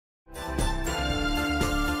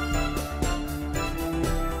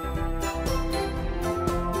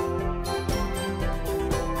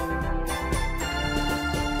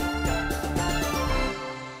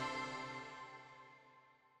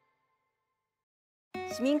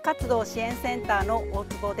市民活動支援センターの大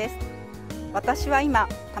坪です。私は今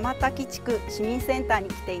玉滝地区市民センターに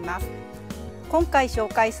来ています。今回紹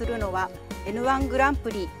介するのは N-1 グラン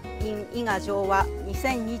プリ in 伊賀城和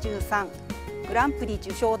2023グランプリ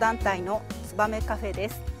受賞団体のつばめカフェで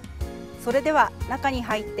す。それでは中に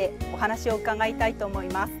入ってお話を伺いたいと思い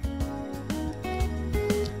ます。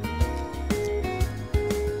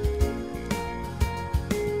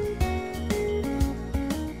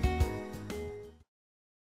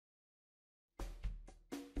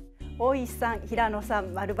大石さん、平野さ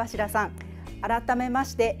ん、丸柱さん、改めま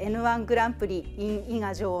して N-1 グランプリ in 伊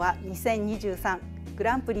賀城和2023グ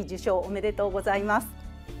ランプリ受賞おめでとうございます。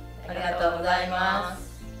ありがとうございま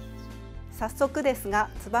す。早速ですが、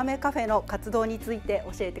つばめカフェの活動について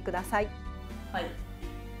教えてください。はい。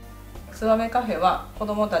つばめカフェは子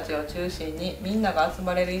どもたちを中心にみんなが集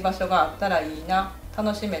まれる居場所があったらいいな、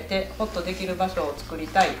楽しめてホッとできる場所を作り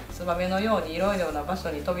たい、ツバメのようにいろいろな場所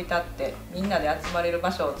に飛び立ってみんなで集まれる場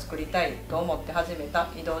所を作りたいと思って始めた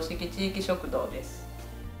移動式地域食堂です。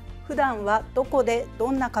普段はどこでど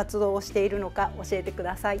んな活動をしているのか教えてく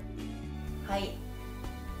ださい。はい、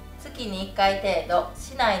月に1回程度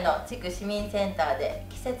市内の地区市民センターで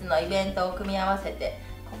季節のイベントを組み合わせて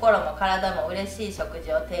心も体も嬉しい食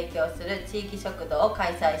事を提供する地域食堂を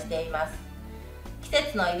開催しています。季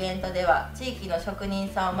節のイベントでは地域の職人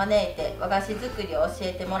さんを招いて和菓子作りを教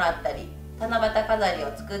えてもらったり、七夕飾り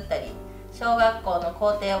を作ったり、小学校の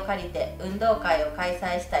校庭を借りて運動会を開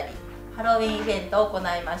催したり、ハロウィンイベントを行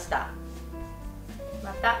いました。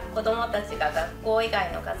また子どもたちが学校以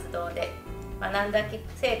外の活動で学んだ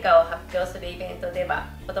成果を発表するイベントでは、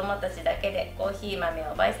子どもたちだけでコーヒー豆を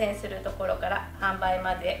焙煎するところから販売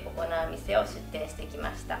まで行う店を出店してき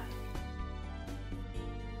ました。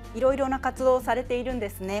いろいろな活動をされているんで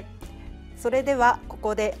すね。それではこ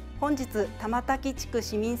こで本日玉滝地区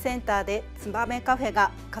市民センターでつばめカフェ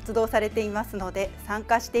が活動されていますので、参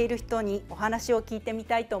加している人にお話を聞いてみ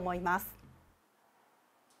たいと思います。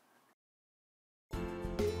今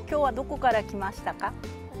日はどこから来ましたか？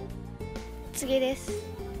つげです。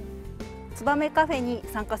つばめカフェに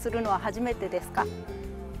参加するのは初めてですか？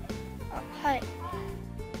はい。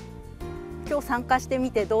今日参加して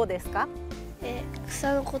みてどうですか？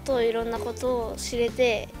草のことをいろんなことを知れ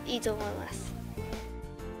ていいと思います。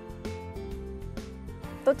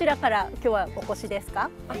どちらから今日はお越しですか？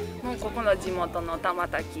もうここの地元の玉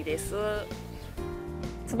滝です。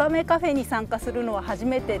つばめカフェに参加するのは初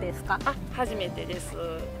めてですか？初めてです。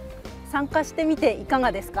参加してみていか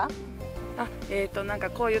がですか？なんか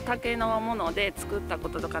こういう竹のもので作ったこ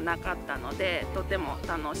ととかなかったので、とても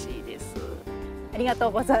楽しいです。ありがと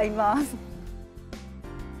うございます。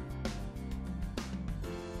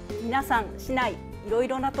皆さん市内いろい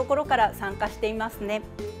ろなところから参加していますね。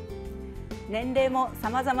年齢も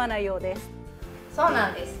様々なようです。そう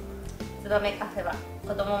なんです。つばめカフェは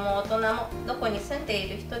子どもも大人もどこに住んでい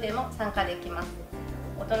る人でも参加できます。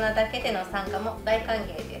大人だけでの参加も大歓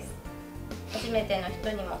迎です。初めての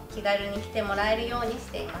人にも気軽に来てもらえるように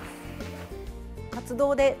しています。活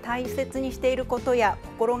動で大切にしていることや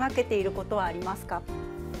心がけていることはありますか？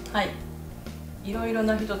はい。いろいろ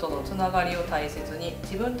な人とのつながりを大切に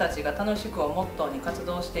自分たちが楽しくをモットーに活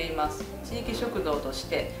動しています。地域食堂とし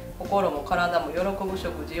て心も体も喜ぶ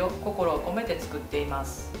食事を心を込めて作っていま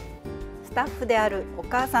す。スタッフであるお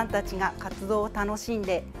母さんたちが活動を楽しん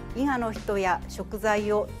で伊賀の人や食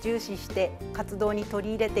材を重視して活動に取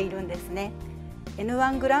り入れているんですね。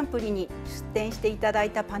N-1 グランプリに出展していただい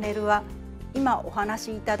たパネルは今お話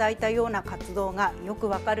しいただいたような活動がよく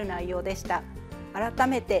わかる内容でした。改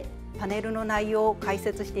めてパネルの内容を解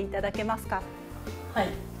説していただけますか？はい。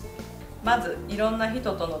まずいろんな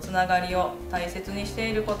人とのつながりを大切にして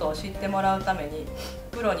いることを知ってもらうために、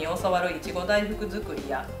プロに教わるいちご大福作り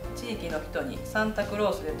や地域の人にサンタク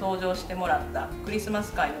ロースで登場してもらったクリスマ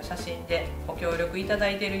ス会の写真でご協力いただ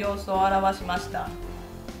いている様子を表しました。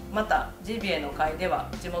またジビエの会では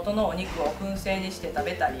地元のお肉を燻製にして食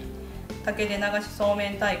べたり、竹で流しそうめ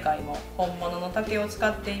ん大会も本物の竹を使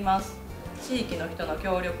っています。地域の人の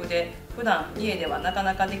協力で普段家ではなか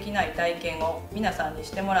なかできない体験を皆さんにし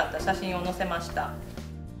てもらった写真を載せました。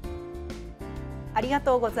ありが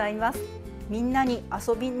とうございます。みんなに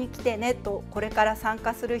遊びに来てねとこれから参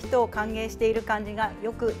加する人を歓迎している感じが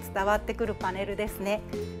よく伝わってくるパネルですね。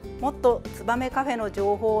もっとつばめカフェの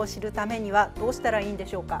情報を知るためにはどうしたらいいんで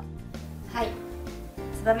しょうか？はい。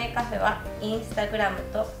つばめカフェはインスタグラム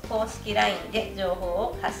と公式 LINE で情報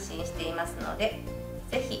を発信していますので、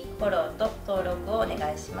ぜひフォローと登録をお願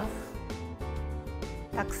いします。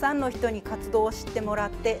たくさんの人に活動を知ってもらっ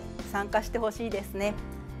て参加してほしいですね。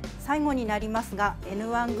最後になりますが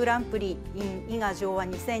N-1 グランプリ in 伊賀城和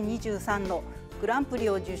2023のグランプリ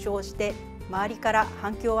を受賞して周りから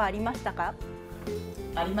反響はありましたか？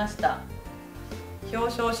ありました。表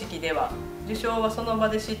彰式では受賞はその場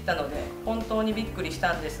で知ったので本当にびっくりし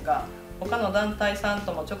たんですが、他の団体さん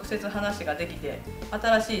とも直接話ができて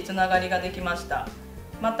新しいつながりができました。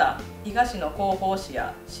また伊賀市の広報誌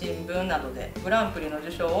や新聞などでグランプリの受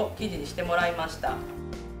賞を記事にしてもらいました。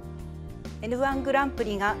 N-1 グランプ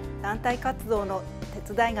リが団体活動の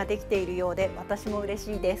手伝いができているようで私も嬉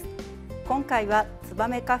しいです。今回はつば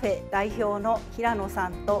めカフェ代表の平野さ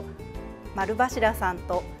んと丸柱さん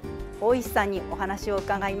と大石さんにお話を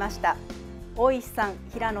伺いました。大石さん、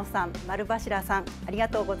平野さん、丸柱さん、ありが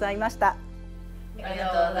とうございました。ありが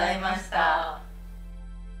とうございました。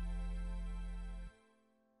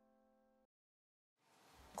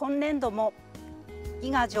今年度も伊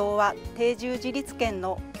賀城和定住自立県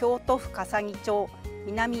の京都府笠置町、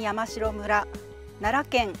南山城村、奈良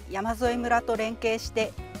県山添村と連携し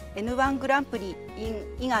て N-1 グランプリ in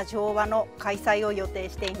伊賀城和の開催を予定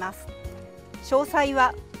しています。詳細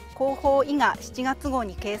は広報伊賀7月号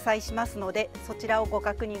に掲載しますので、そちらをご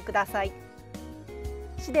確認ください。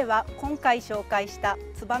市では今回紹介した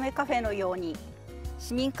つばめカフェのように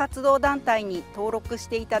市民活動団体に登録し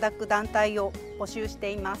ていただく団体を募集し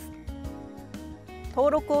ています。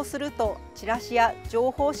登録をするとチラシや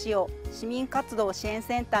情報誌を市民活動支援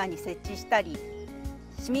センターに設置したり、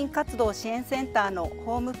市民活動支援センターの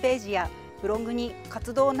ホームページやブログに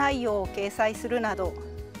活動内容を掲載するなど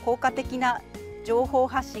効果的な情報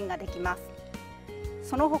発信ができます。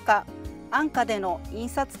その他、安価での印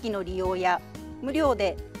刷機の利用や無料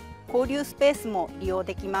で交流スペースも利用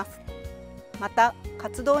できます。また、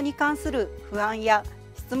活動に関する不安や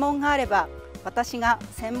質問があれば、私が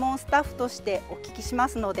専門スタッフとしてお聞きしま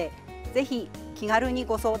すので、ぜひ気軽に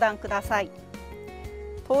ご相談ください。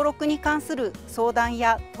登録に関する相談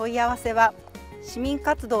や問い合わせは、市民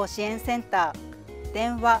活動支援センター、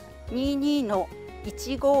電話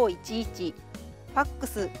 22-1511、ファック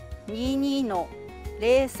ス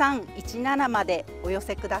 22-0317 までお寄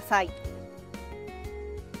せください。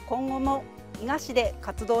今後も伊賀市で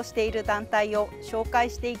活動している団体を紹介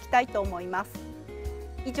していきたいと思います。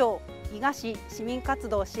以上、伊賀市市民活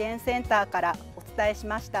動支援センターからお伝えし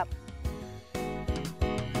ました。